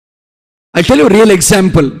I tell you real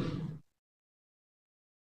example.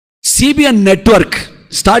 CBN network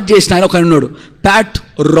start చేసిన ఆయన ఒక ఉన్నాడు, Pat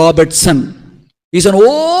Robertson. Is an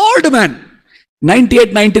old man,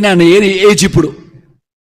 98, 99 age ఇప్పుడు.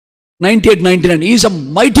 98, 99. Is a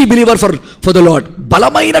mighty believer for the lord.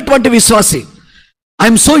 బలమైనటువంటి విశ్వాసి.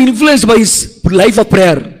 I'm so influenced by his life of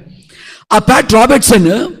prayer. ఆ Pat Robertson,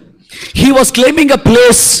 he was claiming a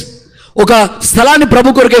place. ఒక స్థలాన్ని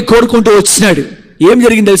ప్రభు కొరకే కోరుకుంటూ వచ్చినాడు. ఏం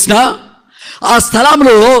జరిగింది తెలిసిన? ఆ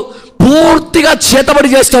స్థలంలో పూర్తిగా చేతబడి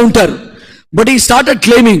చేస్తూ ఉంటారు. బట్ ఈ స్టార్టెడ్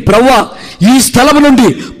క్లెయిమింగ్, ప్రభువా ఈ స్థలం నుండి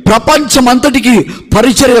ప్రపంచం అంతటికి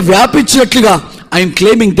పరిచర్య వ్యాపించినట్లుగా I'm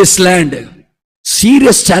claiming this land.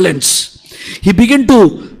 Serious challenge. He begin to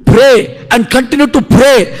pray and continue to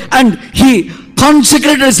pray and he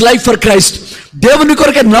consecrated his life for Christ. దేవుని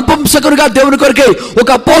కొరకే నపుంసకునిగా, దేవుని కొరకే ఒక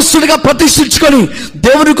అపోస్తుడిగా ప్రతిష్ఠించుకొని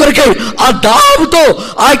దేవుని కొరకే ఆ దావుతో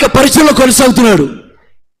ఆ యొక్క పరిచయంలో కొనసాగుతున్నాడు.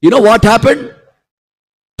 You know what happened?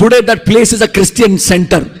 Today that place is a Christian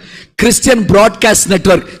centre, Christian broadcast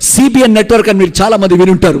network, CBN network అని మీరు చాలా మంది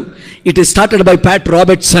వినుంటారు. It is started by Pat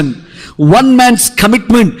Robertson. One man's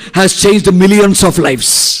commitment has changed millions of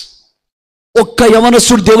lifes. ఒక్క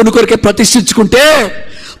యవనస్తుడు దేవుని కొరకే ప్రతిష్ఠించుకుంటే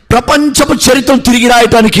ప్రపంచపు చరిత్రను తిరిగి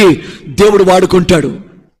రాయటానికి దేవుడు వాడుకుంటాడు.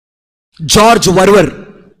 జార్జ్ వర్వర్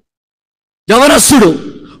యవనస్తుడు,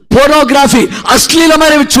 పోర్నోగ్రఫీ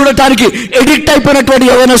అశ్లీలమైనవి చూడటానికి ఎడిక్ట్ అయిపోయినటువంటి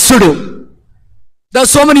యవనస్తుడు. There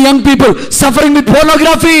are so many young people suffering with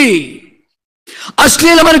pornography.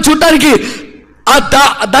 అశ్లీలమైన చూడటానికి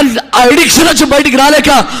ఆ ఎడిక్షన్ వచ్చి బయటికి రాలేక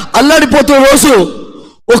అల్లాడిపోతున్న రోజు,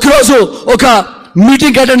 ఒకరోజు ఒక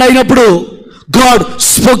మీటింగ్ అటెండ్ అయినప్పుడు God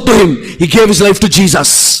spoke to him. He gave his life to Jesus.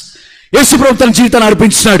 యేసు ప్రభు తన జీవితాన్ని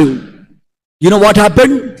అర్పించినాడు. You know what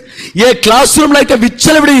happened? A class room లో అయితే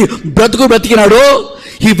విచ్చలవిడి బ్రతికినాడో,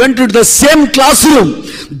 he went to the same classroom.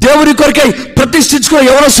 దేవుని కొరకై ప్రతిష్ఠించుకుని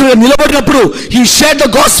యవనస్తులుగా నిలబడినప్పుడు he shared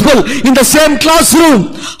the gospel in the same classroom.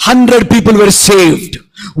 100 people were saved.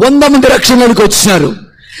 100 మంది రక్షణలోకి వచ్చినారు.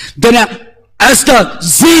 Then as the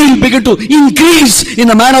zeal began to increase in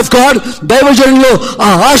the man of God, దైవజనుల్లో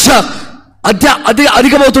ఆ ఆశ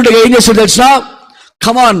అధికమవుతుండగా ఏం చేస్తాడు తెలుసా?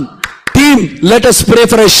 Come on team, let us pray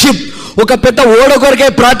for a ship. ఒక పెద్ద ఓడ కొరకే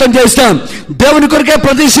ప్రార్థన చేస్తాం, దేవుని కొరకే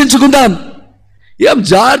ప్రతిష్ఠించుకుందాం. ఏం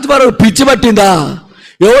జార్జ్ వారు పిచ్చి పట్టిందా?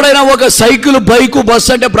 ఎవడైనా ఒక సైకిల్, బైకు, బస్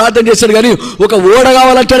అంటే ప్రార్థన చేస్తాడు, కానీ ఒక ఓడ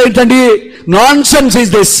కావాలంటాడు ఏంటండి? Nonsense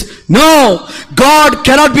is this. No, God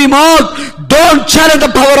cannot be mocked. Don't challenge the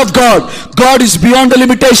power of God. God is beyond the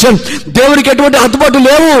limitation. దేవునికి ఎటువంటి హద్దుబాటు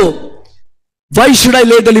లేవు. వై షుడ్ ఐ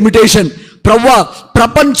లే ద లిమిటేషన్? ప్రవ్వా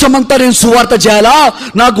ప్రపంచమంతా నేను సువార్త చేయాలా?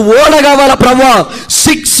 నాకు ఓడ కావాలా ప్రవ్వా?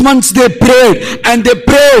 6 months they prayed and they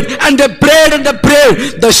prayed and they prayed and they prayed.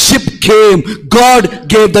 The ship came. God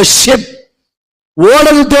gave the ship.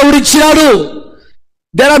 ఓడను దేవుడు ఇచ్చినాడు.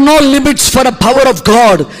 There are no limits for the power of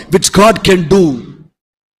God which God can do.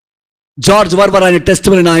 George వర్వర్ ఆయన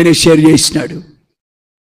టెస్టిమనీని ఆయనే share చేసినాడు.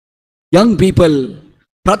 Young people,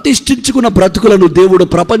 ప్రతిష్ఠించుకున్న బ్రతుకులను దేవుడు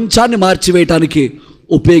ప్రపంచాన్ని మార్చివేయటానికి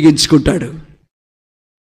ఉపయోగించుకుంటాడు.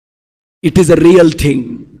 It is a real thing.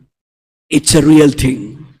 It's a real thing.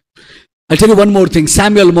 I tell you one more thing.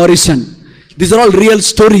 Samuel Morrison. These are all real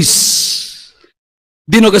stories.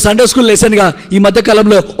 దీని ఒక Sunday school లెసన్గా ఈ మధ్య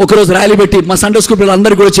కాలంలో ఒకరోజు ర్యాలీ పెట్టి మా సండే స్కూల్ పిల్లలు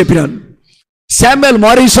అందరూ కూడా చెప్పినాను. శామ్యుయల్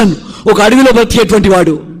మారిసన్ ఒక అడవిలో బ్రతికేటువంటి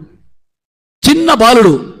వాడు, చిన్న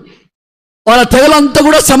బాలుడు. వాళ్ళ తెగలంతా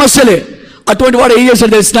కూడా సమస్యలే. అటువంటి వాడు ఏం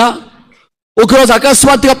చేశాడు తెలిసిన? ఒకరోజు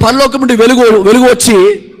అకస్మాత్తుగా పరలోకం నుండి వెలుగు వచ్చి,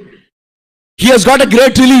 he has got a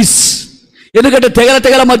great release. ఎందుకంటే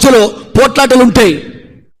తెగల మధ్యలో పోట్లాటలు ఉంటాయి.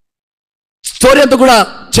 స్టోరీ అంతా కూడా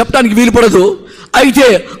చెప్పడానికి వీలు పడదు. అయితే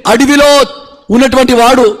అడవిలో ఉన్నటువంటి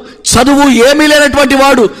వాడు, చదువు ఏమీ లేనటువంటి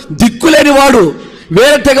వాడు, దిక్కులేని వాడు,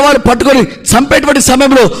 వేరే తెగవాడు పట్టుకొని చంపేటువంటి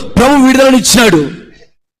సమయంలో ప్రభు విడుదలనిచ్చినాడు.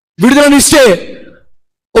 విడుదలనిస్తే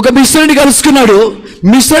ఒక మిశ్రుని కలుసుకున్నాడు.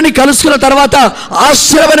 మిశ్రుని కలుసుకున్న తర్వాత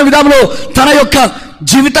ఆశ్చర్యమైన విధంలో తన యొక్క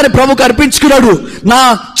జీవితాన్ని ప్రభుకు అర్పించుకున్నాడు. నా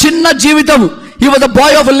చిన్న జీవితం, he was a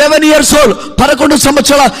boy of 11 years old, 11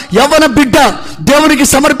 సంవత్సరాల యవ్వన బిడ్డ దేవునికి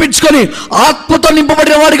సమర్పించుకొని ఆత్మతో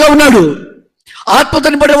నింపబడిన వాడిగా ఉన్నాడు. ఆత్మతో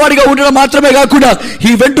నింపబడిన వాడిగా ఉండడం మాత్రమే కాకుండా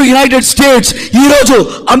he went to United States. ఈ రోజు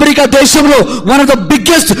అమెరికా దేశంలో one of the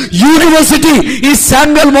biggest university is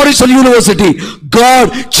Samuel Morrison University. God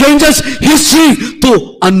changes history to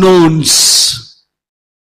unknowns.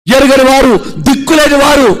 ఎరగని వారు, దిక్కులేని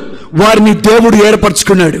వారు, వారిని దేవుడు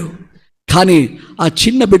ఏర్పరచుకున్నాడు. కానీ ఆ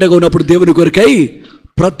చిన్న బిడ్డగా ఉన్నప్పుడు దేవుని కొరకై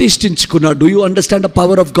ప్రతిష్ఠించుకున్నాడు. Do you understand the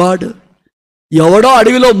power of God? ఎవడో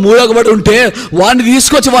అడవిలో మూలగబడి ఉంటే వాడిని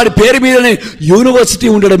తీసుకొచ్చి వాడి పేరు మీదనే యూనివర్సిటీ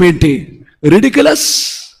ఉండడం ఏంటి? Ridiculous.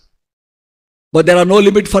 But there are no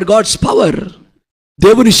limit for God's power.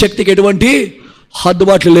 దేవుని శక్తికి ఎటువంటి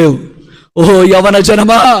హద్దుబాట్లు లేవు. ఓహో యవన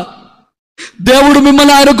జనమా, దేవుడు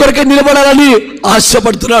మిమ్మల్ని ఆయన కొరకే నిలబడాలని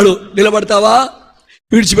ఆశపడుతున్నాడు. నిలబడతావా?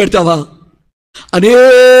 విడిచిపెడతావా?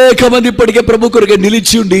 అనేక మంది ఇప్పటికే ప్రభు కొరకే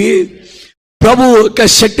నిలిచి ఉండి ప్రభు యొక్క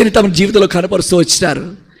శక్తిని తమ జీవితంలో కనపరుస్తూ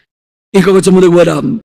వచ్చినారు. ఇంకొక కొంచెం ముందుకు పోదాం.